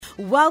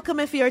Welcome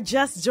if you're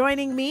just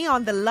joining me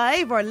on the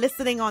live or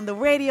listening on the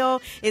radio.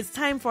 It's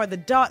time for the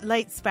Dot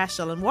Light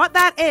Special. And what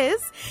that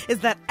is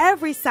that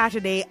every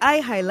Saturday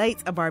I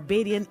highlight a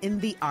Barbadian in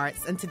the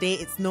arts. And today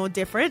it's no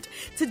different.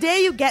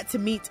 Today you get to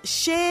meet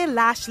Shae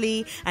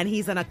Lashley, and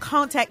he's an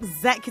account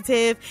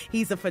executive.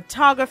 He's a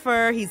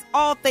photographer. He's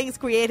all things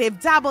creative,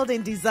 dabbled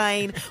in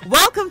design.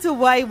 Welcome to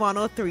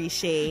Y103,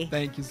 Shae.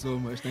 Thank you so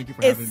much. Thank you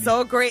for having me. It's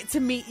so great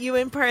to meet you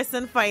in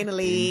person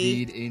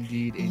finally.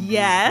 Indeed.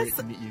 Yes. Great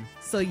to meet you.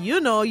 So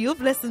you've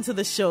listened to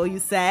the show, you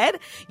said.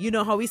 You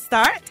know how we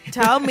start.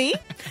 Tell me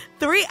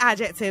 3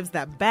 adjectives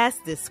that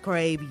best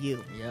describe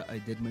you. Yeah, I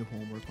did my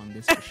homework on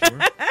this for sure.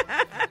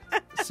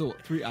 So,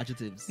 3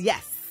 adjectives.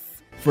 Yes.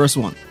 First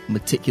one,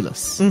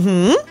 meticulous.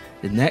 Mm-hmm.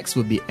 The next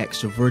would be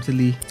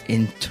extrovertedly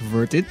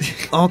introverted.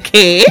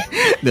 Okay.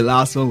 The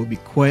last one would be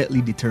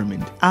quietly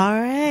determined. All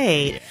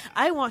right. Yeah.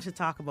 I want to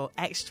talk about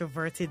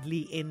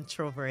extrovertedly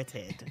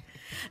introverted.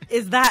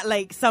 Is that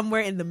like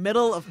somewhere in the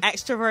middle of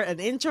extrovert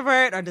and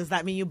introvert, or does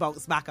that mean you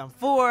bounce back and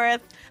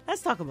forth?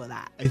 Let's talk about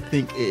that. I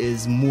think it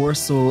is more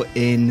so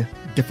in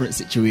different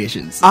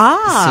situations.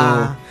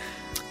 Ah. So,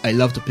 I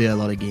love to play a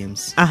lot of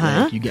games.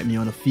 Uh-huh. Like you get me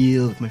on the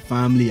field with my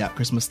family at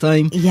Christmas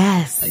time.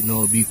 Yes. I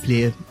know we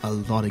play a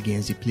lot of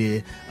games. We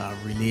play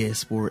relay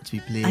sports.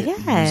 We play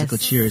yes. musical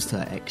chairs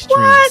to an extreme.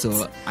 What?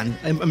 So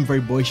I'm very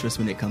boisterous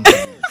when it comes to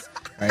games.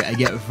 Right? I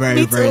get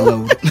very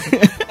loud.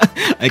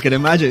 I can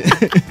imagine.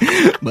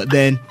 But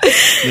then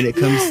when it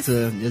comes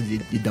to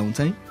the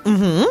downtime,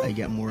 mm-hmm. I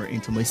get more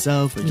into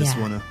myself. I just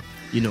want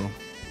to,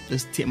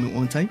 just take my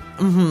own time.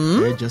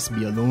 Mm-hmm. Right? Just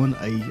be alone.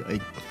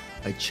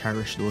 I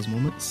cherish those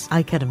moments.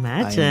 I could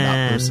imagine. I'm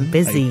that person.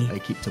 Busy. I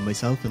keep to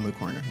myself in my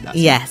corner. That's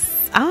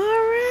yes. it. All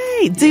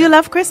right. Do you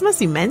love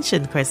Christmas? You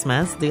mentioned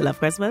Christmas. Do you love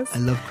Christmas? I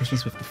love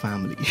Christmas with the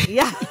family.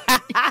 Yeah.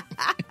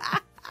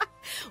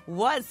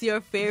 What's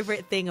your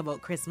favorite thing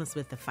about Christmas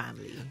with the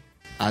family?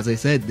 As I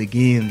said, the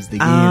games.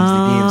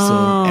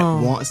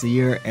 So once a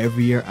year,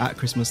 every year at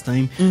Christmas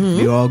time, mm-hmm.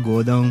 we all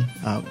go down.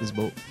 There's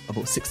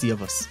about 60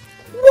 of us.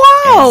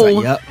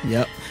 Wow.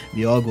 Yep.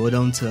 We all go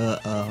down to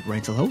a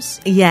rental house.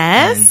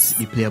 Yes. And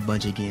we play a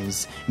bunch of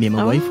games. Me and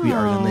my wife, we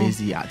organize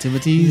the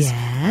activities.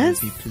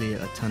 Yes. And we play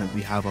a ton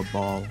we have a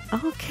ball.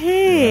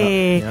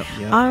 Okay.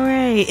 Yep. All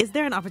right. Is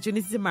there an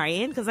opportunity to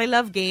marry in? Because I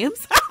love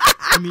games.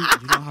 I mean,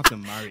 you don't have to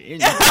marry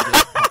in.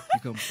 You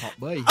can pop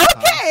by.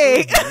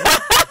 Okay.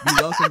 We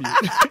welcome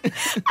you.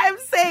 I'm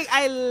saying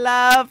I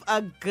love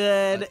a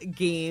good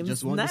games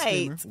just one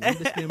night.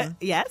 Disclaimer.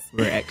 Yes.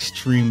 We're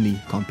extremely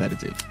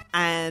competitive.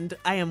 And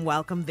I am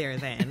welcome there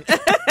then.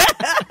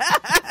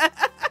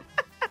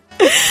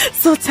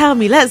 So tell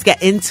me, let's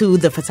get into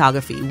the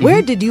photography. Mm-hmm.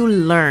 Where did you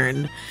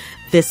learn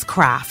this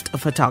craft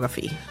of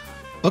photography?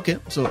 Okay,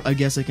 so I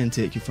guess I can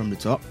take you from the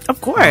top. Of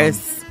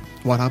course.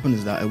 What happened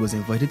is that I was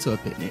invited to a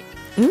picnic.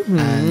 Mm-hmm.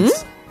 And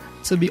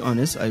to be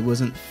honest, I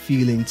wasn't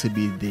feeling to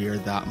be there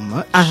that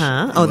much.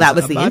 Uh-huh. Oh, that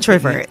was the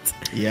introvert.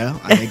 Picnic. Yeah,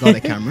 and I got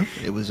a camera.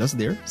 It was just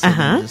there. So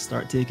uh-huh. I just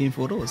start taking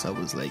photos. I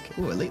was like,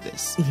 oh, I like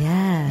this.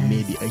 Yeah.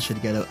 Maybe I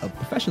should get a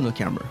professional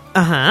camera.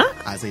 Uh-huh.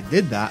 As I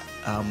did that,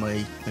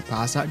 my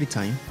pastor at the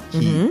time, he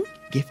mm-hmm.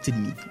 gifted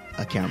me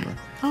a camera.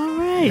 All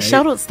right.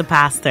 Shout outs to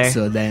pastor.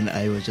 So then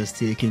I was just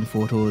taking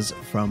photos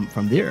from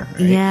there.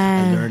 Right?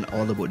 Yeah. I learned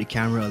all about the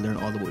camera. I learned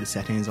all about the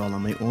settings all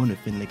on my own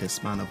within like a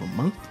span of a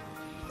month.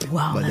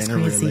 Wow, but that's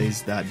then crazy. I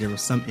realized that there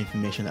was some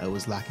information that I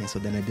was lacking. So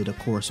then I did a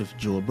course with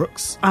Joel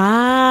Brooks.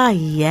 Ah,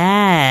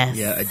 yes.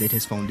 Yeah, I did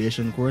his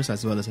foundation course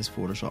as well as his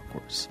Photoshop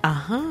course.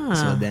 Uh-huh.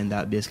 So then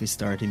that basically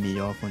started me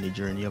off on the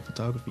journey of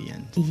photography,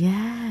 and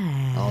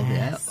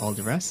all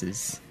the rest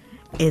is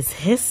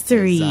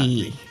history.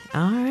 Exactly.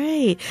 All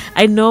right.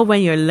 I know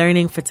when you're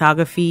learning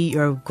photography,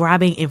 you're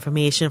grabbing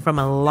information from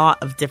a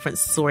lot of different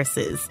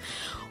sources.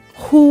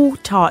 Who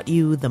taught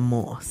you the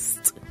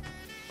most?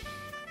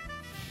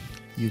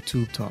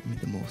 YouTube taught me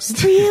the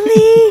most.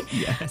 Really?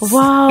 Yes.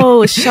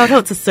 Wow. Shout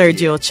out to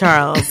Sergio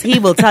Charles. He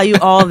will tell you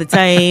all the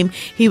time.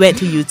 He went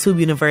to YouTube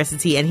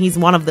University and he's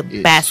one of the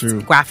best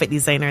graphic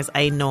designers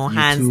I know,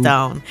 hands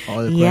down.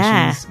 All the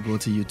questions, go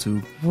to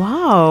YouTube.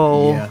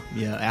 Wow.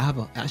 Yeah.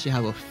 I actually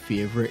have a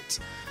favorite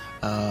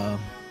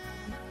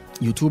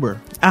YouTuber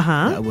that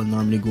I will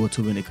normally go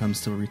to when it comes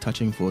to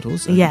retouching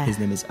photos. His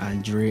name is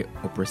Andre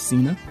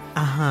Oprasina.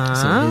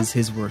 So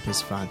his work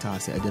is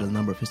fantastic. I did a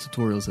number of his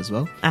tutorials as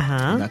well.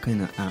 And that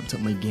kind of amped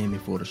up my game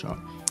in Photoshop.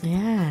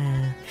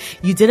 Yeah.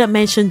 You didn't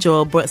mention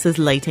Joel Brooks'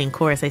 lighting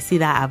course. I see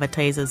that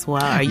advertised as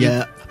well.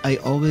 I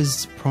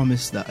always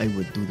promised that I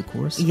would do the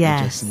course. Yes.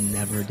 I just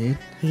never did.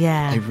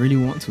 Yeah. I really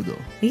want to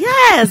though.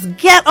 Yes.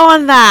 Get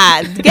on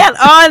that. Get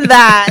on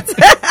that.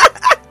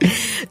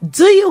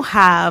 Do you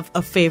have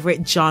a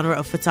favorite genre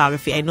of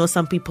photography? I know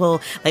some people,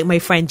 like my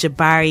friend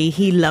Jabari,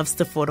 he loves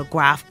to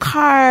photograph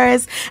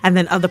cars, and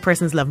then other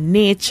persons love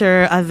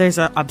nature. Others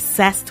are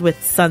obsessed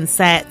with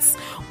sunsets.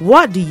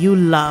 What do you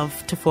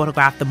love to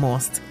photograph the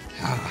most?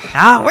 Look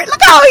how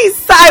he's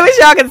sat. I wish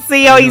y'all could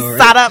see how he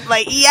sat up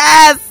like,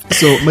 yes.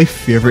 So my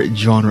favorite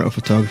genre of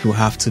photography will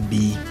have to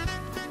be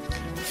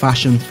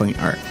fashion fine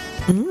art.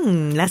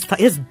 Let's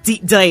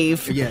deep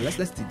dive. Yeah,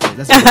 let's deep dive.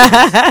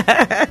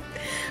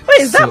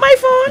 Wait, is that my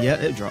phone? Yeah,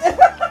 it dropped.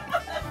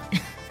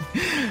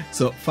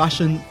 So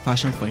fashion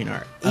fine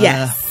art.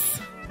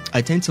 Yes.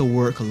 I tend to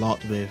work a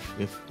lot with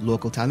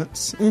local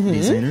talents,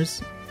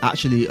 designers.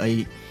 Actually,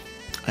 I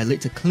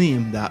like to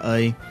claim that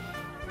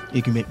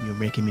you're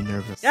making me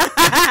nervous.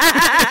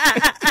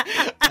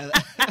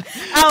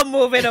 I'm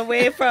moving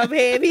away from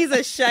him. He's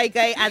a shy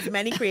guy, as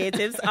many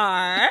creatives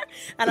are.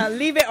 And I'll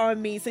leave it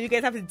on me, so you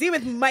guys have to deal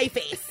with my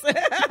face.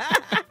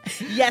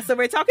 Yes, so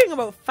we're talking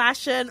about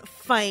fashion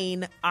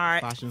fine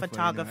art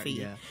photography.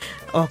 Fine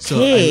art, yeah.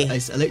 Okay.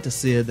 So I like to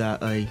say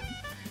that I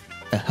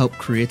help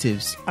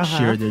creatives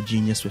share their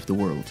genius with the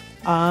world.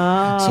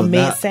 So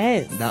makes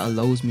sense. That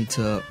allows me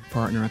to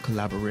partner and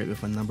collaborate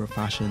with a number of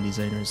fashion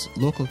designers,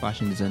 local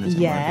fashion designers.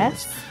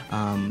 Yes.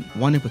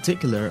 One in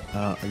particular,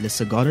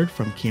 Alyssa Goddard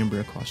from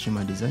Cambria Costume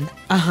and Design.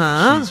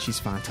 She's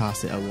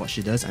fantastic at what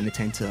she does, and I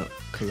tend to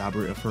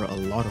collaborate with her on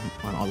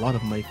a lot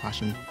of my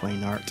fashion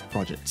fine art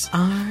projects.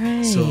 All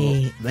right. So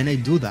when I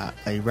do that,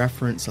 I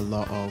reference a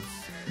lot of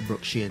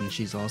Brooke Shaden.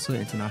 She's also an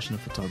international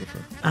photographer.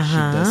 She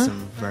does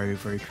some very,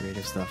 very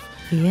creative stuff.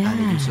 Yeah.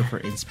 And I use her for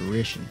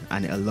inspiration.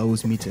 And it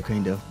allows me to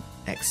kind of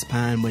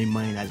expand my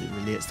mind as it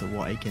relates to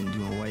what I can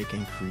do and what I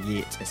can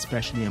create,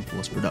 especially in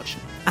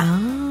post-production.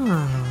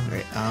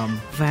 Right.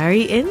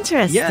 Very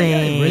interesting. Yeah,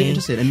 really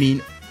interested. I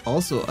mean,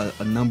 also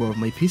a number of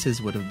my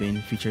pieces would have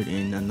been featured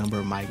in a number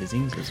of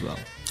magazines as well.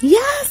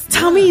 Yes.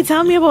 Tell me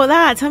about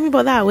that. Tell me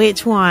about that.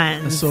 Which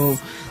one? So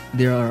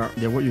they're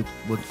what you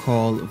would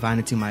call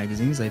vanity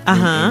magazines. I've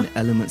been in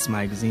Elements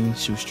magazine,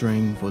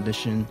 Shoestring,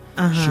 Volition,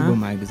 Shuba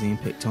magazine,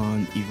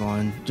 Picton,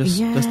 Yvonne, just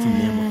to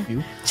name a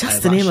few.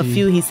 Just to name a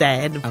few, he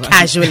said,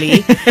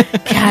 casually.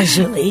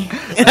 Casually.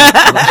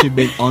 I've actually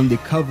been on the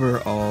cover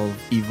of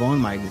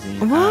Yvonne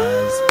magazine as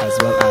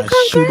well as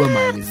Shuba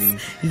magazine.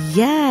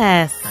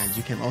 Yes. And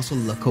you can also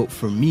look out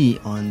for me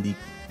on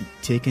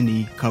taking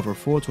the cover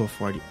photo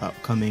for the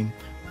upcoming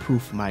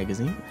Proof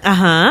magazine.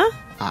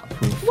 At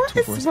Proof. What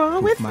is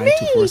wrong with me?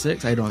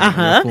 246. I don't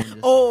know.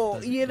 Oh,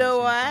 you know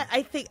what?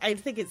 I think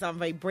it's on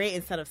vibrate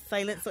instead of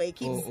silent, so it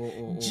keeps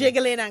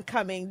jiggling and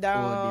coming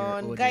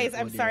down. Oh, Guys,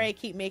 I'm sorry I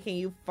keep making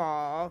you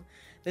fall.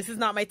 This is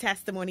not my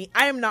testimony.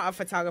 I am not a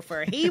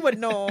photographer. He would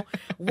know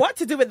what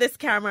to do with this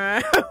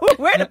camera,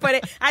 where to put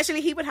it.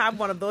 Actually, he would have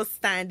one of those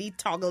standy,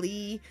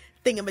 toggly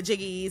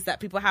thingamajiggies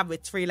that people have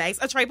with 3 legs.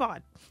 A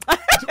tripod.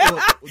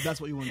 That's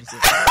what you want to say.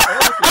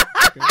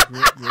 Okay.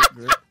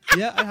 Great.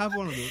 Yeah, I have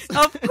one of those.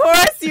 Of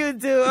course you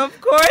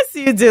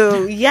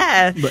do.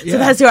 Yeah. So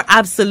that's your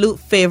absolute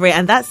favorite,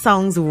 and that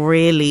sounds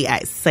really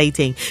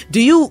exciting.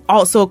 Do you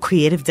also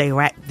creative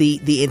direct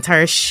the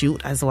entire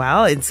shoot as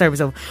well, in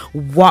terms of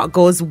what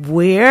goes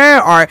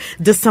where, or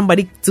does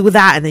somebody do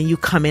that and then you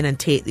come in and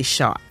take the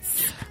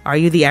shots? Are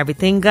you the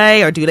everything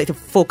guy, or do you like to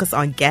focus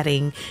on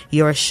getting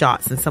your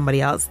shots and somebody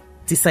else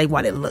decide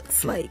what it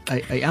looks like?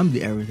 I am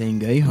the everything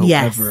guy.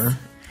 However,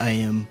 I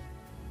am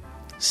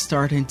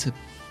starting to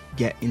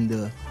get in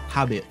the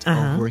habit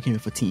of working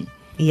with a team.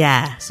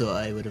 Yeah. So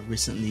I would have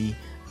recently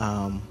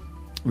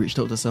reached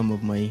out to some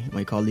of my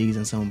colleagues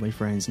and some of my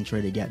friends and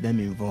tried to get them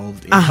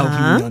involved in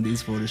helping me on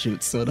these photo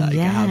shoots, so that I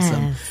can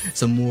have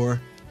some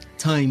more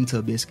time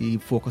to basically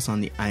focus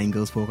on the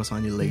angles, focus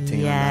on the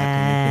lighting, and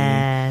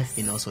that kind of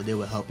thing. So they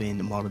were helping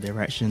the model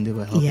direction, they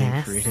were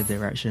helping creative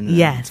direction.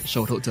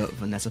 Shout out to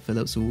Vanessa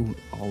Phillips, who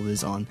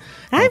always on.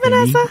 Hi,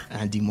 Vanessa. Me,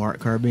 and DeMark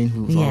Carbin,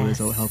 who's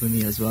always out helping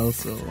me as well.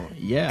 So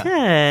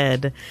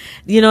good.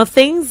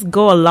 Things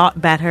go a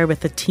lot better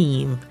with a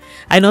team.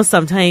 I know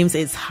sometimes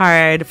it's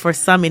hard for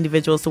some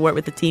individuals to work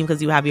with the team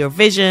because you have your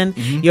vision,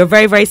 you're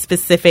very, very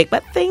specific,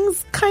 but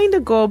things kind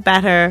of go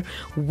better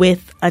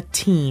with a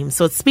team.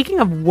 So speaking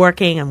of working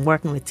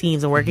with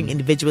teams and working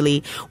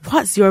individually,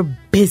 what's your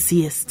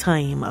busiest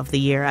time of the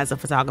year as a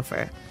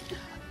photographer?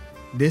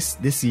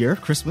 This year,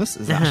 Christmas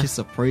is actually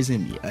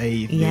surprising me.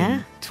 I've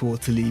been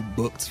totally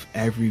booked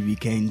every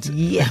weekend.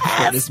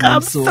 Yes,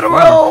 come through.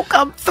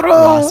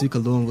 Last week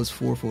alone was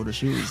 4 photo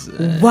shoots.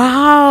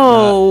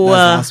 Wow.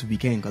 That's last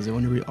weekend, because I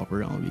only really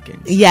operate on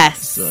weekends.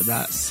 Yes. So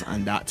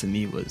that to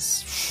me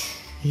was...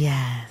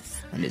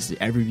 Yes. And it's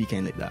every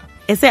weekend like that.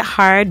 Is it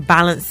hard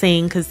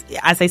balancing? Because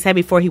as I said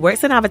before, he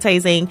works in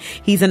advertising.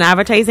 He's an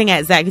advertising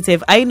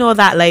executive. I know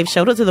that live.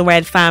 Shout out to the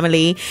Red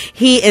family.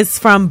 He is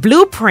from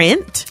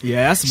Blueprint.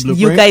 Yes, Blueprint.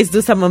 You guys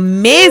do some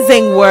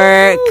amazing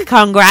work.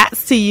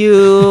 Congrats to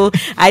you.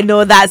 I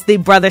know that's the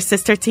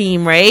brother-sister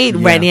team, right?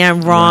 Yeah, Rennie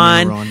and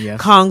Ron.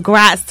 Yes.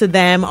 Congrats to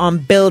them on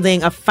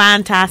building a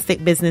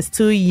fantastic business.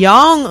 2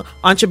 young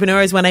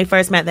entrepreneurs when I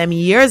first met them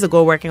years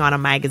ago, working on a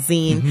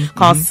magazine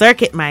called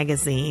Circuit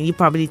Magazine. You're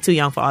probably too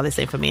young for all this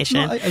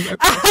information. No, I've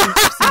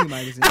seen the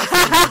magazine.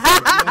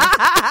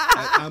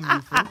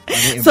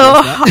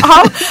 So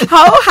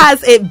how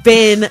has it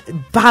been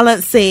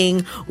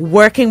balancing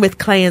working with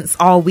clients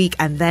all week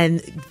and then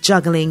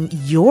juggling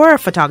your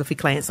photography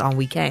clients on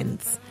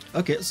weekends?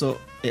 Okay, so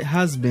it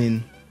has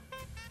been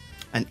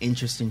an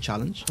interesting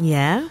challenge.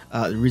 Yeah.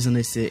 The reason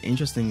I say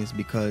interesting is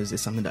because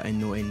it's something that I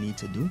know I need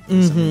to do.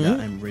 It's something that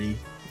I'm really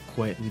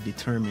quietly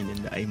determined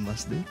in that I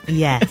must do.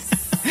 Yes.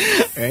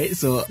 Right?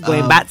 So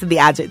going back to the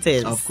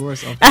adjectives. Of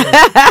course.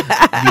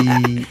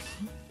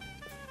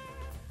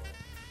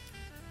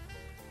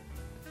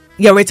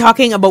 Yeah, we're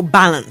talking about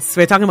balance.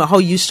 We're talking about how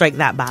you strike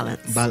that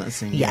balance.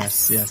 Balancing.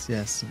 Yes.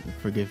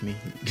 Forgive me.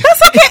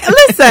 That's okay.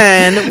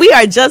 Listen, we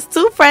are just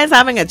two friends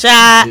having a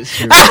chat.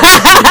 And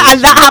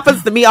that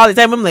happens to me all the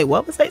time. I'm like,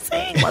 what was I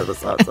saying?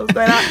 What's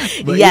going on?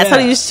 Yes, how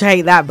do you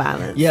strike that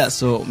balance? Yeah,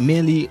 so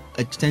mainly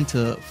I tend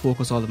to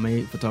focus all of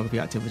my photography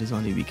activities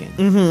on the weekend.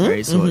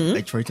 Right? So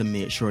I try to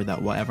make sure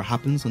that whatever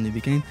happens on the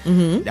weekend,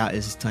 that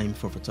is time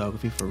for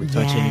photography, for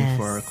retouching,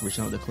 for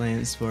reaching out to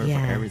clients, for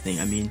everything.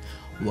 I mean,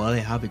 while I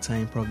have a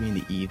time probably in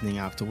the evening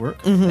after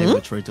work, I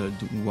will try to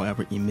do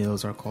whatever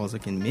emails or calls I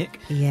can make.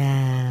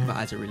 Yeah. But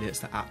as it relates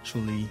to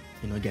actually,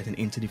 getting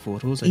into the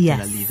photos, I try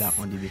to leave that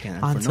on the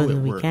weekend. And for now, it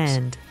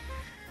weekend. Works.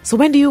 So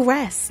when do you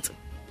rest?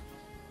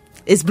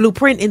 It's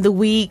Blueprint in the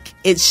week.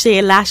 It's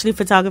Shae Lashley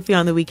photography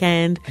on the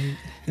weekend.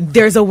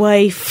 There's a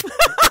wife.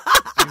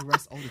 I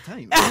rest all the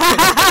time.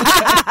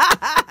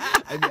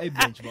 I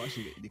binge watch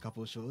the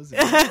couple shows.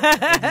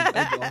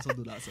 I do also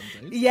do that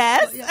sometimes.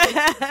 Yes.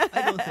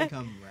 I don't think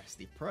I'm rest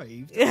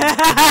deprived.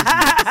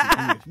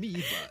 With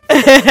me, but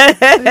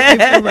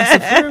I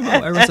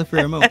rest a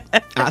fair amount.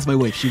 Ask my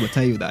wife; she will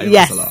tell you that I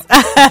rest a lot.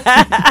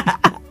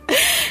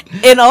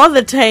 In all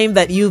the time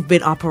that you've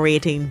been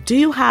operating, do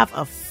you have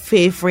a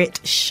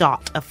favorite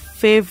shot, a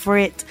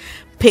favorite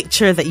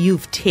picture that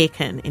you've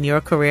taken in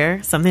your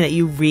career? Something that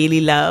you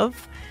really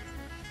love?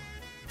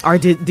 Or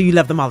do you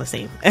love them all the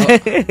same?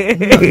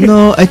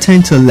 No, I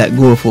tend to let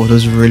go of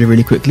photos really,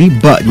 really quickly.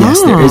 But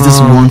yes, there is this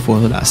one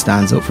photo that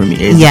stands out for me.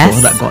 It's the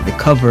photo that got the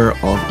cover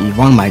of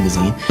Yvonne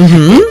magazine.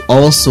 It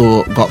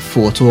also got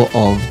photo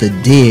of the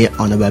day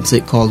on a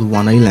website called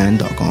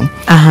oneisland.com.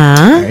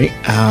 Right?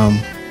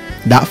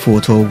 That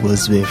photo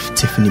was with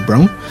Tiffany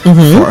Brown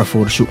for a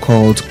photo shoot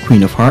called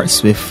Queen of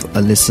Hearts with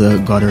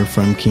Alyssa Goddard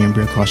from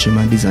Cambria Costume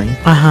and Design.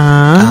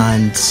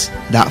 And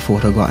that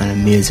photo got an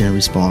amazing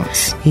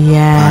response.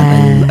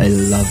 And I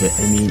love it.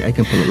 I mean, I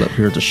can pull it up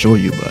here to show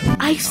you, but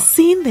I've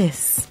seen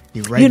this.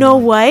 You know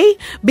why?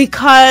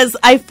 Because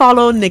I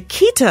follow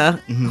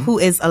Nikita, who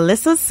is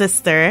Alyssa's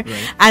sister,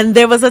 and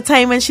there was a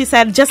time when she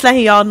said, just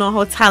letting y'all know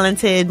how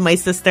talented my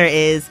sister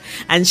is,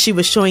 and she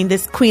was showing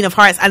this Queen of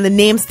Hearts, and the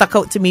name stuck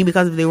out to me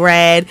because of the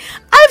red.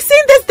 I've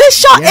seen this. This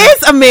shot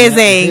is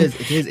amazing.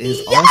 It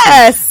is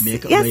awesome.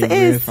 Makeup by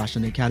Rare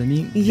Fashion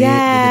Academy. They did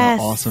an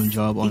awesome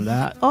job on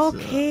that.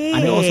 Okay. So.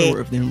 And I also work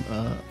with them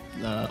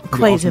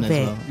quite a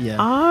bit.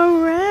 Well. All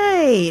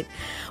right.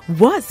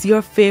 What's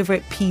your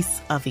favorite piece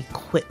of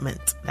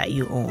equipment that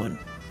you own?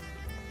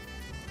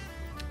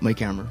 My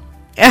camera.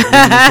 My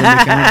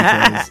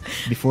camera, because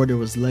before there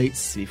was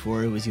lights,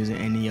 before it was using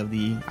any of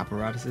the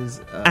apparatuses,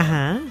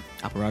 the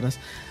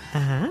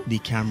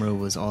camera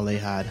was all I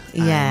had.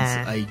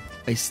 And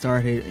I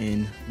started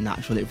in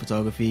natural light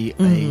photography.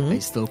 I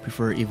still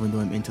prefer, even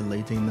though I'm into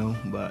lighting now,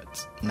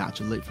 but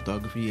natural light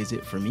photography is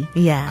it for me.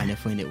 And I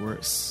find it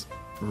works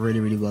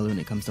really, really well when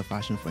it comes to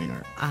fashion fine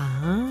art.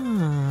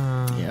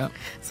 Yeah.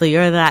 So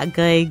you're that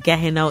guy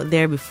getting out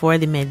there before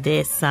the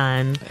midday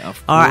sun or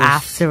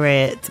after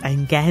it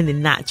and getting the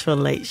natural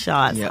light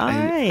shots. Yeah,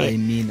 I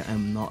mean,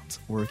 I'm not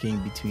working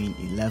between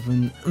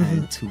 11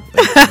 and 2.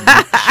 I do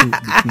not shoot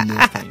between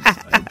those times.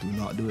 I do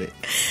not do it.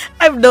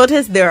 I've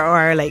noticed there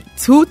are like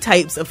two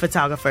types of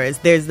photographers.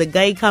 There's the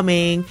guy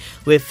coming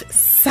with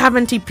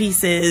 70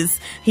 pieces.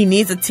 He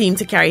needs a team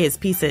to carry his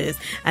pieces.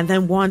 And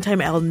then one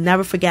time, I'll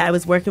never forget, I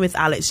was working with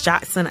Alex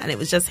Jackson, and it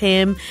was just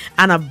him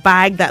and a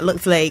bag that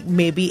looked like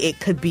maybe it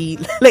could be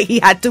like he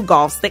had 2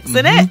 golf sticks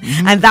in it,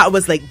 and that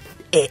was like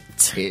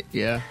it.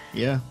 Yeah.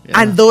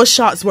 And those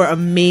shots were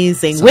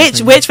amazing.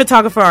 Which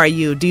photographer are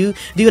you? Do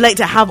you like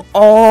to have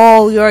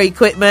all your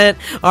equipment,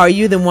 or are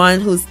you the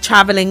one who's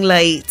traveling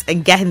light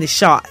and getting the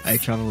shots? I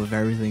travel with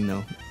everything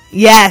though.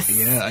 Yes.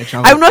 Yeah,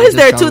 I've noticed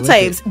there are 2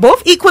 types,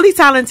 both equally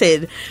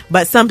talented,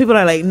 but some people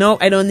are like, no,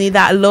 I don't need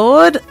that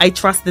load. I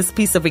trust this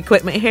piece of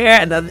equipment here.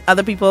 And the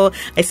other people,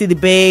 I see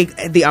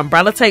the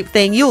umbrella type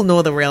thing. You'll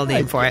know the real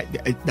name for it.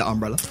 The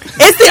umbrella.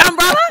 It's the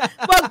umbrella?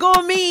 Well, go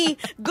me.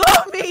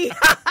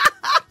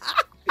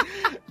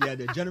 Yeah,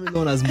 they're generally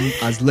known as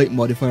light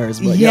modifiers,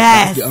 but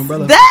yes, the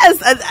umbrella.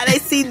 Yes, and I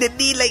see they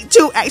need like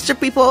 2 extra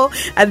people,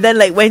 and then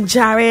like when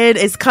Jared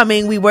is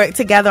coming, we work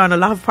together on a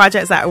lot of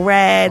projects at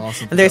Red,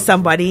 and there's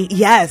somebody,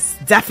 yes,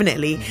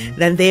 definitely.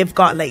 Then they've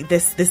got like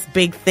this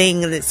big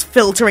thing, and it's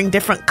filtering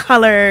different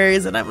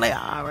colors, and I'm like,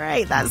 all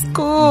right, that's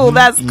cool,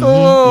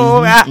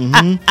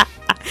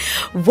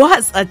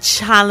 What's a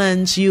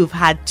challenge you've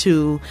had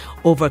to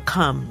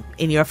overcome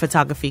in your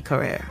photography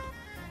career?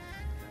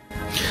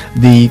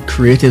 The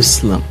creative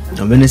slump.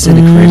 And when I say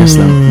the creative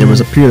slump, there was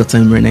a period of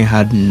time when I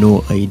had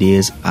no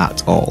ideas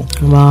at all.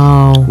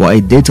 Wow. What I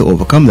did to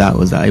overcome that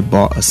was that I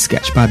bought a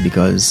sketch pad,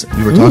 because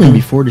we were talking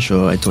before the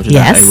show. I told you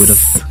that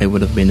I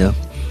would have been a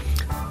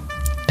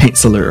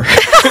penciler.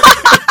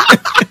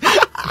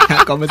 I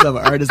can't call myself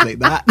an artist like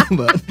that,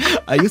 but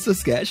I used to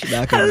sketch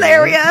back in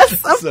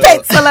hilarious. A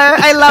penciler.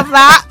 I love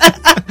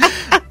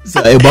that. So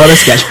I bought a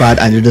sketch pad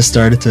and I just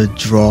started to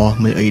draw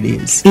my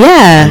ideas.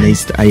 Yeah. And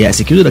I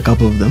executed a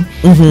couple of them.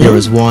 There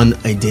was one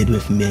I did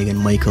with Megan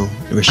Michael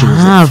where she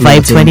was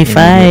Vibe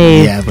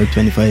 25. Vibe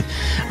 25.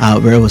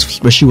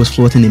 Where she was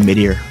floating in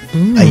midair.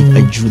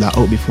 I drew that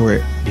out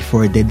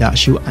before I did that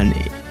shoot, and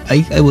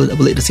I would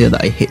like to say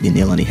that I hit the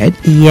nail on the head.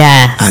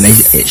 Yes. And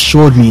it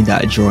showed me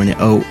that drawing it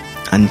out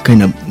and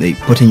kind of like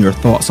putting your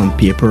thoughts on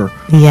paper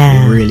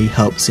really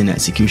helps in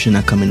execution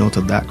and coming out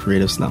of that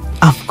creative stuff.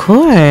 Of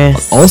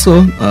course.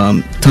 Also,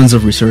 tons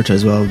of research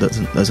as well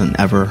doesn't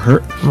ever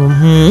hurt.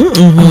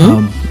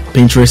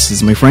 Pinterest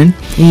is my friend.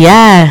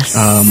 Yes.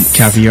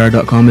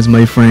 Caviar.com is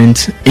my friend.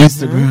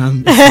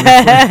 Instagram is my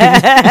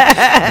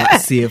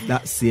friend.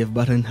 That save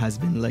button has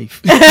been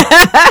life.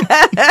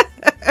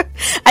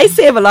 I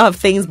save a lot of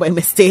things by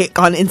mistake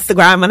on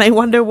Instagram, and I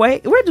wonder where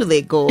do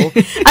they go?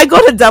 I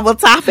go to double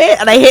tap it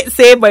and I hit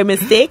save by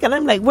mistake, and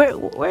I'm like,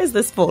 where's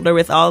this folder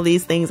with all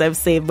these things I've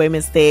saved by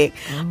mistake?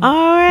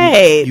 All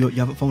right. You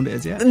haven't found it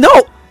as yet? No.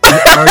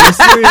 Are you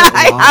serious?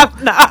 I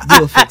have not.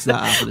 We'll fix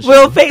that after the show.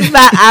 We'll fix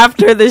that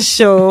after the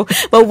show.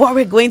 But what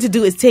we're going to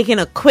do is take in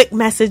a quick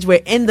message.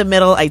 We're in the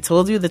middle. I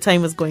told you the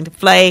time was going to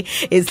fly.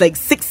 It's like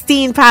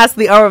 16 past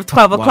the hour of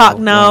 12 o'clock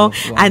now.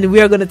 Wow. And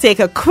we're going to take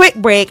a quick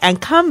break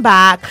and come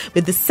back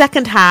with the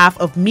second half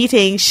of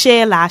meeting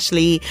Shae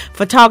Lashley,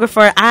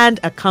 photographer and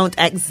account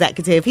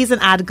executive. He's an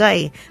ad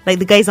guy, like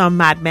the guys on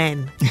Mad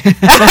Men.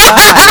 Yeah.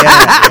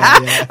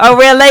 A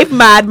real life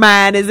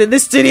madman is in the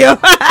studio.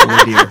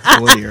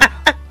 Oh dear.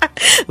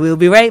 We'll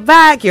be right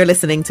back. You're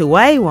listening to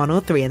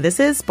Y103, and this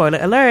is Spoiler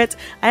Alert.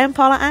 I am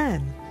Paula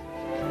Ann.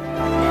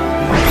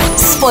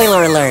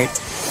 Spoiler Alert.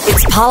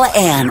 It's Paula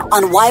Ann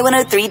on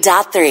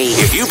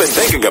Y103.3. If you've been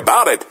thinking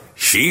about it,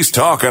 she's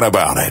talking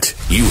about it.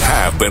 You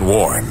have been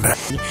warned.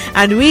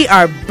 And we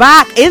are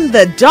back in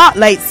the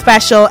Dotlight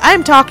special.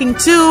 I'm talking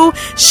to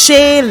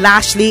Shae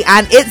Lashley,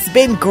 and it's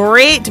been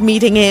great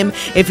meeting him.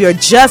 If you're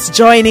just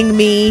joining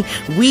me,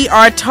 we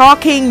are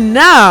talking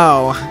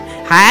now.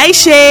 Hi,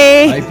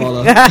 Shae. Hi,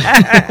 Paula.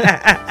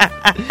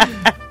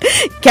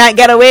 Can't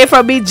get away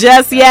from me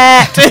just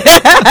yet.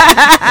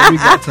 We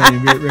got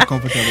time. We're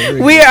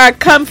comfortable. We are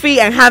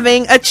comfy and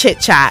having a chit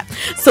chat.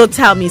 So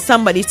tell me,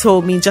 somebody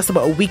told me just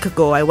about a week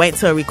ago, I went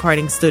to a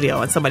recording studio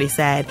and somebody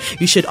said,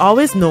 you should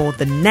always know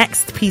the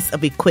next piece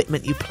of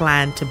equipment you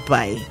plan to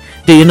buy.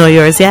 Do you know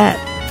yours yet?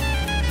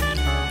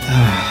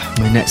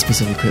 My next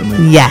piece of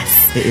equipment.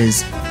 Yes. It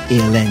is a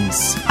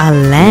lens. A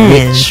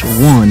lens. Which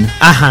one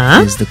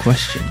is the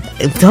question?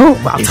 Don't.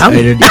 It's tell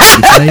either me.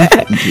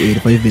 the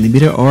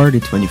 85mm or the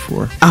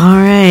 24. All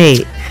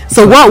right.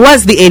 So what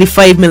was the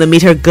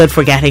 85mm good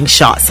for getting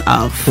shots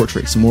of?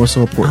 Portraits, more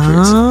so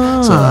portraits.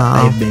 So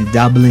I've been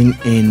dabbling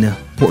in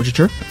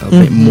portraiture a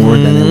bit more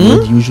than I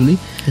would usually.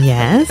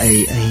 Yes.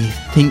 I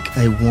think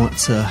I want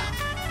to,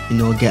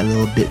 get a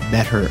little bit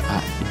better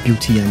at the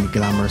beauty and the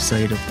glamour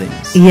side of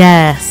things.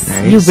 Yes.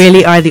 Nice. You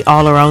really are the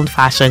all-around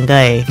fashion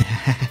guy.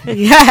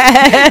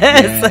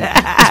 Yes.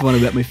 Just want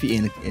to wet my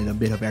feet in a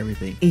bit of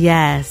everything.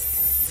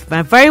 Yes.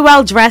 I'm very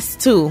well dressed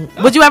too.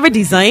 Would you ever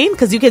design?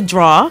 Because you can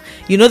draw.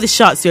 You know the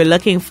shots you're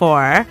looking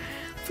for.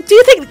 Do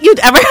you think you'd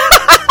ever...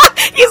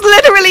 He's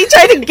literally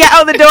trying to get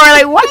out the door.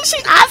 Like, what is she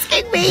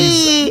asking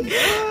me?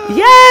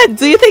 Yeah.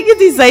 Do you think you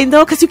design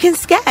though? Because you can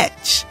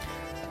sketch.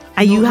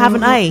 And you have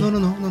an eye.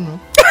 No.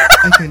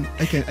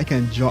 I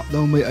can jot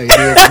down my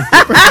ideas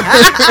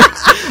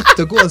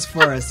to go as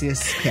far as say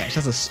sketch.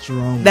 That's a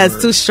strong word.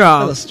 That's too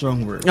strong. That's a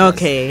strong word.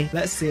 Okay.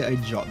 Let's say I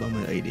jot down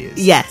my ideas.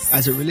 Yes.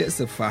 As it relates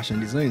to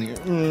fashion designing.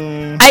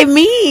 I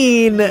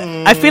mean,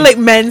 I feel like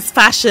men's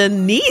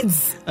fashion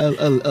needs I'll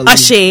a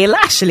Shae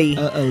Lashley.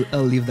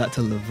 I'll leave that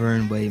to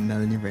Laverne by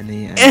Melanie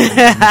Renee.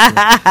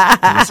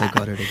 Unless I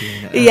got it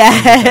again.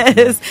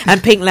 Yes.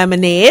 And Pink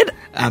Lemonade.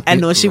 I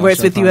know she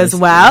works with you as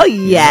well.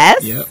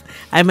 Yes. Yep.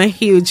 I'm a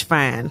huge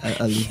fan.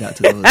 I'll leave that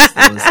to those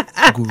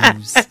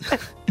gurus.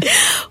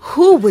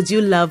 Who would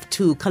you love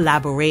to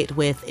collaborate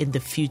with in the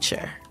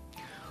future?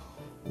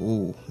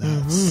 Oh,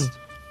 that's...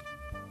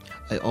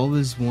 I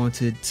always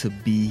wanted to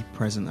be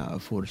present at a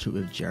photo shoot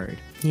with Jared.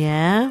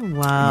 Yeah?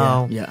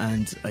 Wow. Yeah,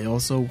 and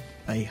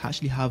I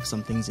actually have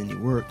some things in the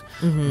work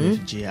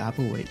with Jay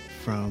Applewhite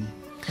from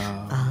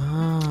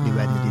the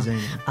wedding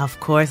designer. Of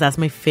course, that's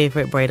my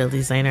favorite bridal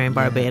designer in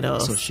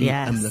Barbados. So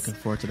I'm looking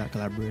forward to that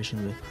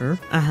collaboration with her.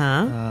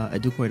 I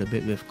do quite a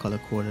bit with Color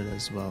Coded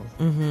as well.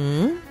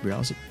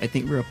 I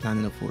think we're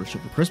planning a photo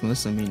shoot for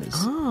Christmas. I mean,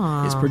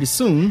 it's pretty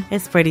soon.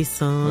 It's pretty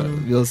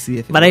soon. We'll see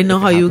if. But I know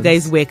how you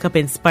guys wake up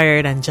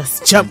inspired and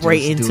just jump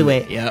right into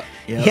it. Yeah.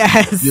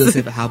 Yes. We'll see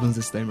if it happens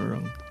this time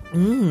around.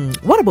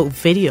 What about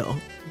video?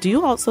 Do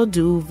you also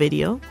do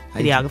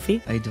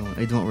videography? I don't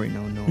right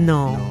now.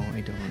 No,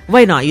 I don't.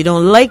 Why not? You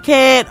don't like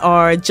it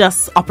or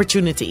just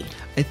opportunity?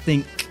 I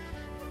think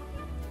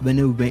when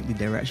I went the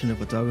direction of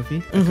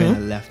photography, I kind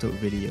of left out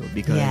video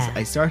because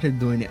I started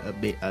doing it a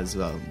bit as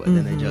well, but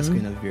then I just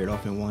kind of veered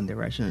off in one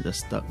direction and just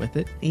stuck with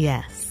it.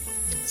 Yes.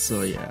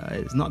 So yeah,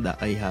 it's not that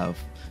I have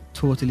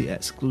totally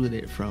excluded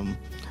it from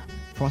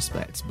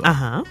prospects, but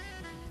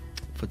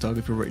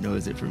photography right now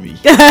is it for me.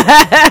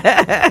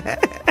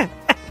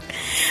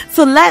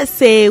 So let's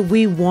say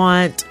we've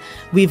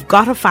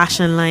got a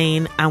fashion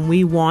line and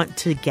we want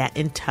to get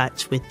in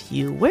touch with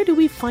you. Where do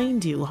we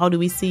find you? How do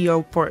we see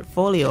your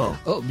portfolio?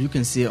 Oh, you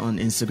can see it on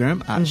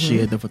Instagram at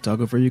Shae the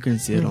Photographer. You can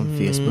see it on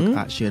Facebook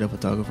at Shae the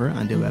Photographer.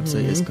 And the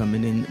website is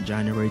coming in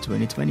January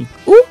 2020.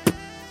 Oop.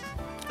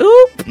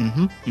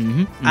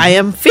 I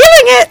am feeling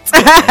it.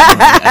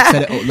 I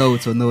said it out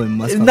loud, so no one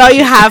must. No,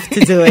 you have to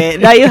do it.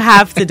 No, you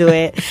have to do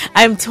it.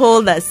 I'm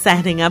told that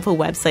setting up a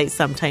website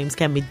sometimes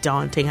can be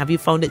daunting. Have you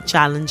found it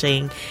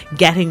challenging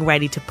getting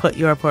ready to put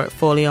your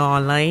portfolio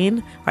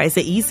online? Or is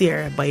it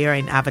easier by you're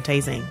in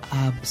advertising?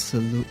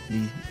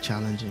 Absolutely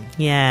challenging.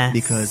 Yeah.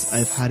 Because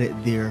I've had it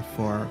there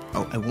for,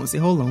 I won't say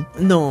how long.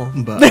 No.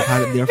 But I've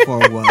had it there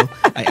for a while.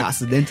 I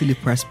accidentally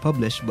pressed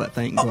publish, but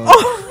thank God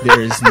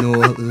there is no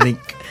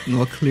link,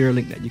 no clear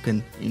link that you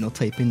can,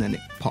 type in and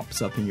it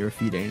pops up in your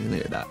feed or anything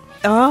like that.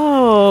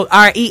 Oh,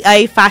 our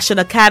EI Fashion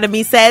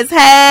Academy says,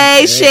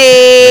 hey,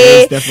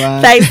 Shae.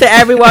 Thanks to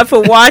everyone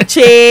for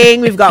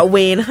watching. We've got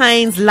Wayne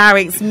Hines,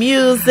 Larry's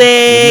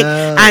Music,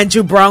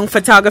 Andrew Brown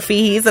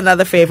Photography. He's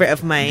another favorite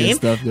of mine.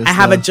 Good I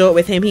have a joke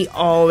with him. He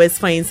always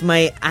finds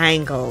my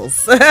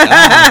angles.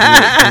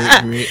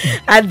 Great.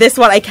 And this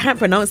one, I can't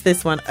pronounce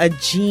this one.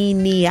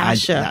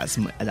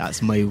 Ajiniasha.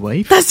 That's my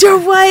wife. That's your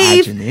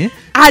wife.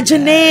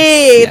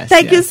 Ajane. Yes,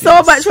 Thank you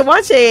so much for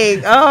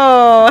watching.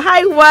 Oh,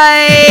 hi,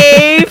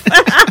 wife.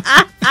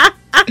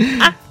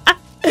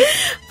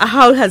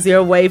 How has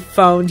your wife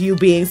found you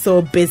being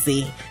so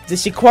busy?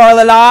 Does she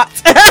quarrel a lot?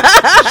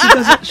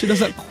 She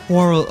doesn't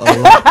quarrel a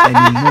lot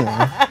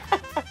anymore.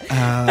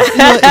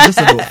 It's just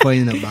about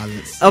finding a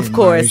balance. Of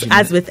course,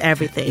 as with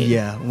everything.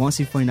 Yeah, once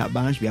you find that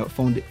balance, we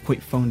haven't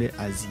quite found it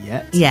as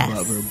yet. Yes,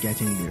 but we're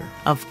getting there.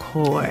 Of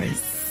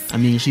course. I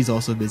mean, she's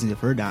also busy with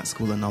her dance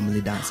school, Anomaly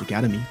Dance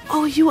Academy.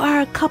 Oh, you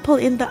are a couple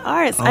in the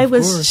arts. I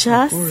was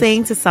just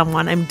saying to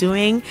someone, I'm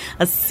doing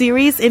a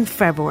series in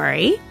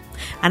February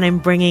and I'm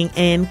bringing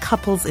in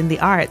couples in the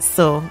arts.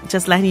 So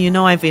just letting you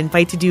know, I've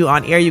invited you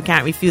on air. You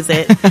can't refuse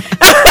it.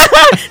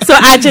 So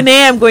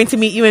Ajane, I'm going to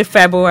meet you in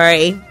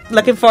February.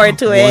 Looking forward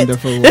to it.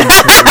 Wonderful.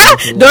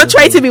 Don't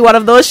try to be one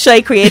of those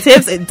shy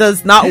creatives. It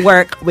does not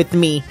work with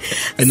me.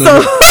 I know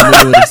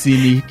you would have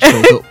seen me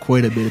shout out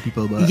quite a bit of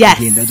people, but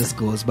again, that just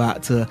goes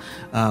back to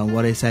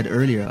what I said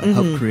earlier.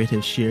 Help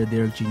creatives share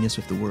their genius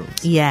with the world.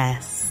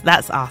 Yes,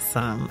 that's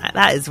awesome.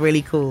 That is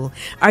really cool.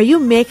 Are you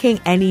making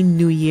any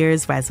New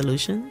Year's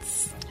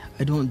resolutions?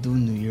 I don't do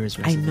New Year's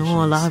resolutions. I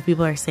know a lot of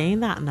people are saying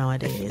that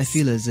nowadays. I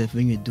feel as if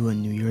when you do a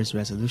New Year's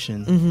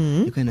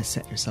resolution, you kind of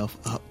set yourself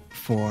up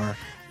for...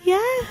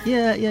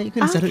 Yeah, you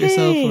can set it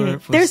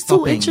yourself for There's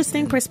stopping. Two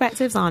interesting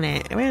perspectives on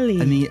it,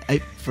 really. I mean,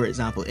 for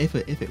example, if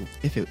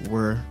it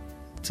were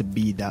to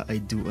be that I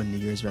do a New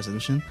Year's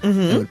resolution,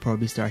 I would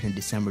probably start in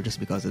December just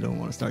because I don't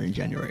want to start in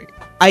January.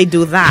 I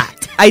do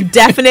that. I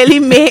definitely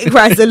make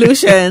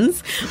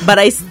resolutions, but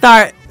I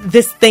start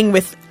this thing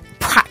with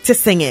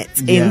practicing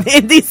it in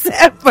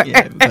December.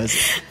 Yeah,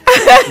 because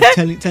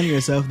telling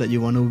yourself that you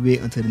want to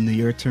wait until the New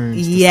Year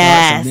turns to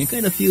start something, it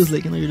kind of feels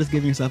like you're just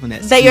giving yourself an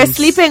excuse. That you're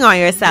sleeping on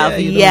yourself.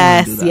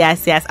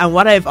 Yes. And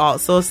what I've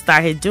also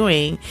started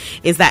doing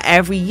is that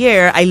every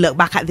year I look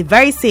back at the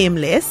very same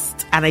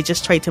list and I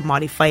just try to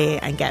modify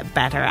it and get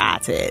better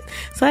at it.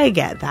 So I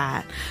get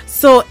that.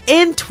 So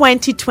in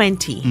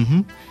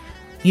 2020,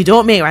 you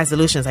don't make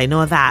resolutions, I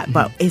know that,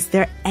 but is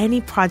there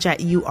any project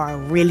you are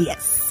really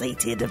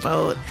excited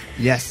about?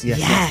 Yes.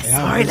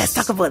 All right, let's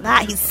talk about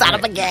that. He sat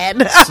up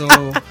again.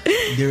 So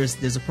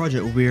there's a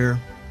project where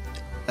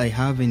I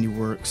have in the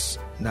works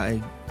that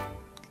I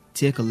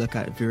take a look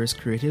at various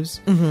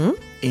creatives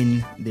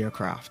in their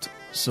craft.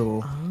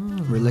 So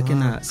we're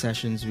looking at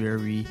sessions where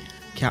we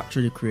capture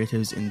the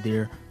creatives in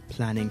their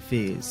planning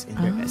phase, in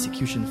their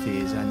execution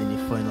phase, and in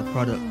the final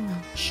product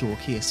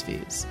showcase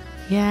phase.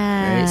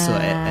 Yeah. Right. So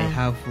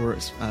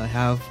I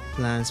have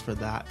plans for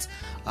that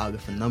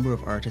with a number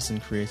of artists and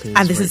creatives.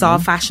 And this is all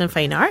fashion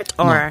fine art,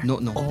 or no?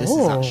 This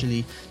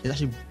actually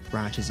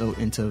branches out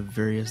into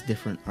various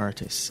different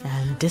artists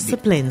and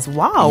disciplines.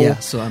 Wow. Yeah.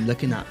 So I'm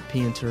looking at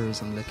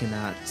painters. I'm looking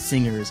at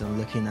singers. I'm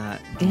looking at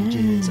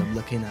DJs. I'm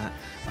looking at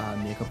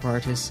makeup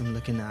artists. I'm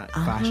looking at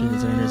fashion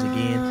designers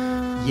again.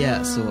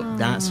 Yeah, so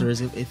dancers,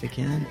 if I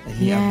can. I've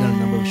done a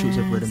number of shoots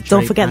with Rhythm.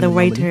 Don't forget the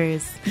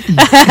writers.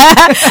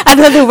 I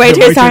know the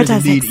writers aren't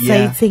as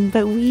exciting,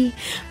 but we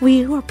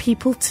are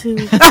people too.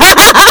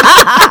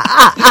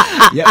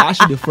 Yeah,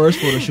 actually, the first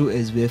photo shoot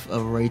is with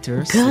a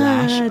writer /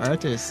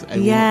 artist. I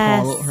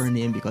won't call out her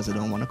name because I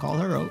don't want to call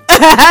her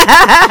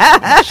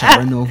out.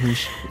 Sharon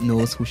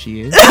knows who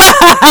she is.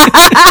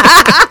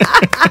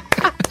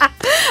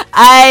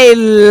 I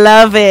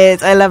love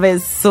it. I love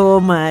it so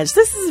much.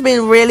 This has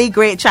been really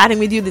great chatting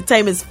with you. The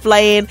time is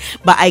flying,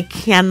 but I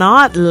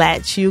cannot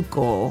let you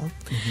go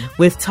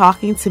with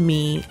talking to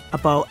me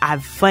about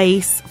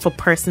advice for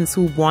persons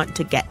who want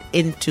to get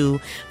into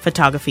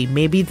photography.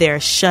 Maybe they're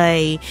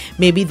shy.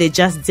 Maybe they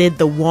just did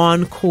the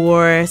one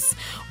course.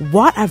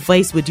 What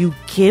advice would you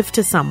give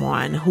to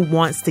someone who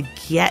wants to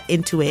get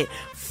into it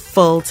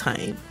full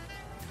time?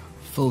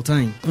 Full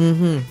time.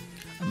 I'm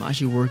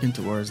actually working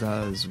towards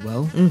that as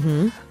well.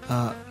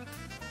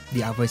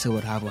 The advice I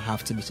would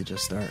have to be to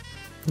just start.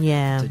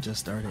 Yeah. To just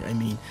start it. I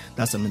mean,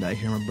 that's something that I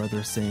hear my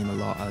brother saying a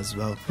lot as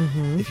well.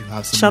 If you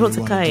have shout out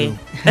something to you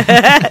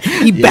Kai.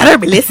 He better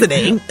be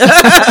listening.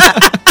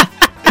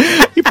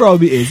 He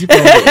probably is.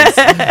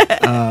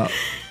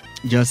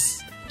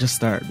 Just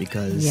start,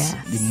 because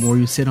the more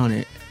you sit on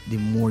it, the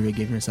more you're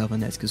giving yourself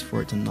an excuse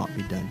for it to not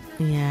be done.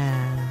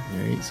 Yeah.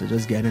 Right? So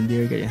just get in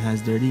there, get your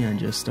hands dirty, and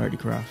just start the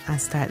craft.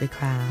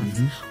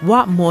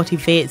 What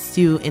motivates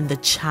you in the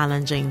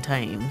challenging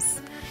times?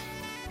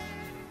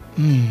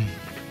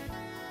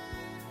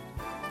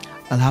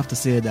 I'll have to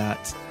say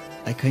that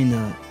I kind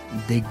of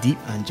dig deep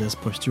and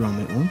just push through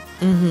on my own.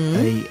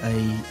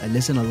 I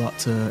listen a lot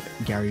to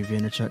Gary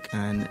Vaynerchuk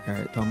and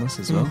Eric Thomas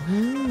as well.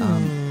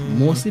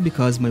 Mostly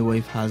because my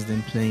wife has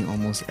them playing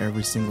almost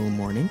every single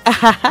morning.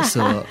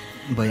 So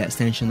by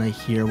extension, I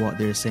hear what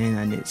they're saying,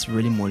 and it's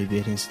really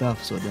motivating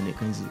stuff. So then it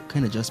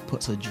kind of just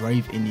puts a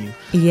drive in you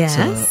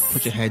to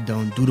put your head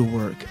down, do the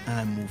work,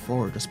 and move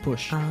forward. Just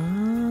push.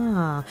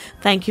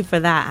 Thank you for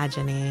that,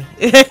 Ajane.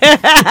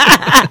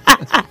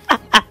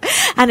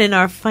 And in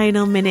our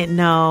final minute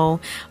now,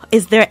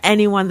 is there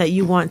anyone that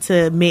you want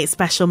to make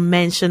special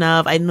mention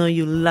of? I know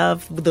you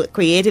love the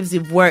creatives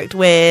you've worked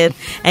with.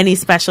 Any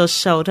special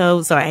shout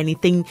outs or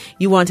anything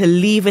you want to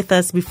leave with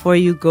us before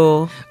you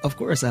go? Of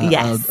course,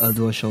 I'll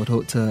do a shout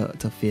out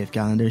to Faith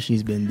Calendar.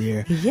 She's been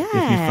there with me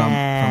from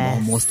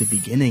almost the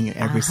beginning.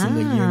 Every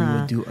single year we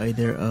would do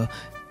either a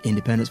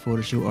Independence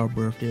photo shoot or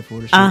birthday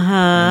photo shoot.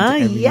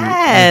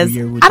 Yes.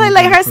 And I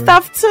like her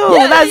stuff too.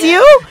 That's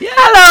you? Yeah.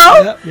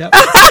 Hello. Yep.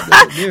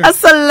 A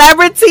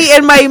celebrity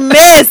in my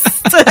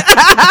midst.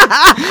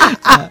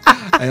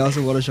 I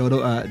also want to shout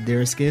out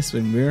Derriske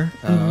Swimwear,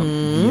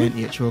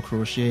 BNHO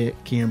Crochet,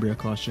 Cambria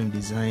Costume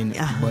Design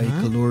by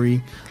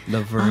Kalori,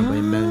 Laverne by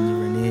Melanie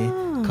Renee,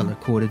 Color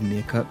Coded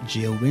Makeup,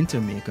 Jill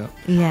Winter Makeup,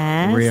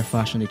 Rare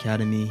Fashion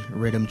Academy,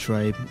 Rhythm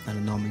Tribe, and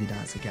Anomaly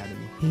Dance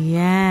Academy.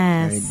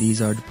 Yes. Right,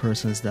 these are the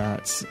persons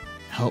that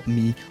helped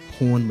me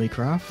hone my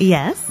craft.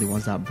 Yes. The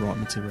ones that brought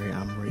me to where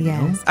I am right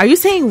now. Are you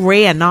saying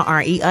Ray and not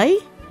REI?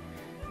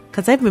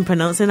 Because I've been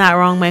pronouncing that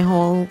wrong my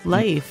whole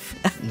life.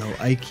 No,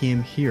 I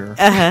came here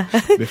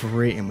with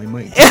Ray in my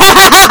mind.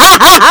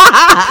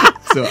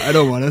 So I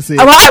don't want to say.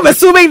 Well, I'm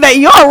assuming that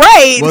you're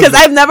right, because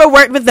I've never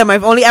worked with them.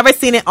 I've only ever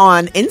seen it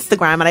on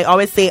Instagram, and I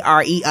always say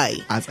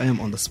REI. As I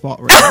am on the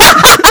spot right now.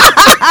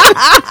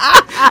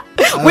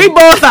 We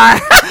both are.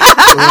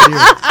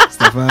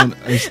 Stefan,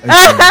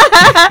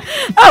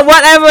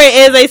 whatever it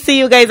is, I see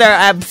you guys are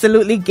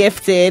absolutely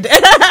gifted.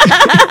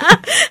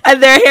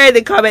 And they're here in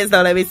the comments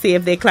now. Let me see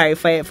if they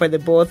clarify it for the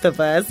both of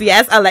us.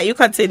 Yes, I'll let you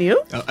continue.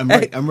 I'm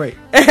right.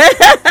 Good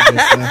stuff.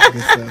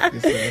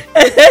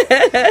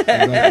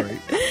 Right.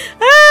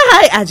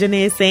 Hi,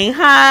 Ajane is saying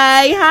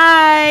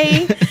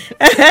hi.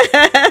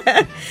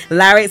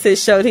 Larry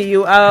says shouting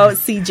you out.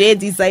 CJ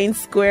Design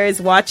Square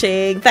is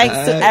watching. Thanks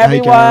to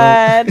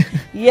everyone.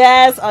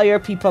 Yes, all your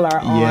people are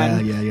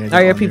on. Yeah.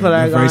 All your people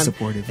are very on.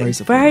 Supportive.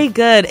 Very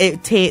good.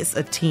 It takes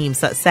a team.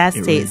 Success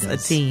takes a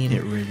team.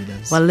 It really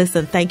does. Well,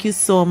 listen, thank you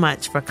so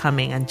much for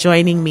coming and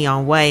joining me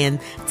on Why and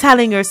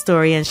telling your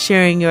story and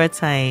sharing your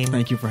time.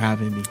 Thank you for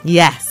having me.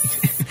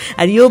 Yes.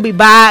 And you'll be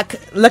back.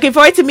 Looking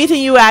forward to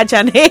meeting you,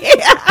 Ajane.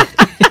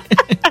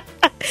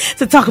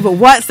 To talk about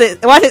what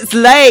it's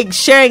like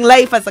sharing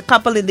life as a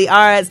couple in the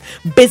arts,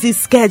 busy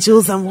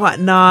schedules and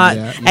whatnot,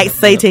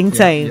 exciting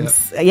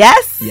times.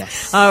 Yes?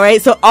 Yes. All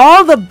right. So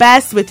all the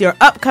best with your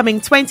upcoming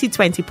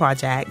 2020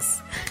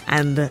 projects.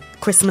 And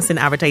Christmas in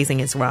advertising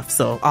is rough,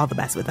 so all the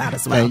best with that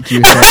as well. Thank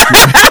you.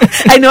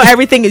 I know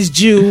everything is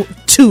due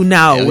to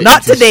now,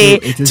 not today,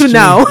 to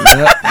now.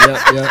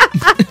 Yep.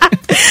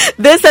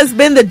 This has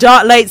been the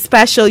Dotlight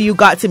special. You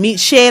got to meet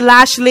Shae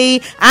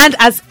Lashley, and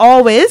as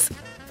always,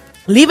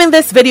 leaving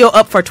this video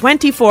up for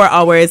 24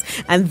 hours,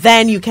 and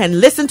then you can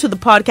listen to the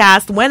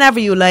podcast whenever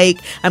you like.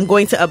 I'm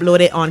going to upload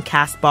it on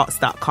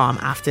castbox.com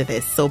after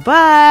this. So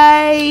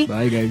bye.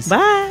 Bye, guys.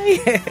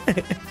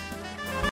 Bye.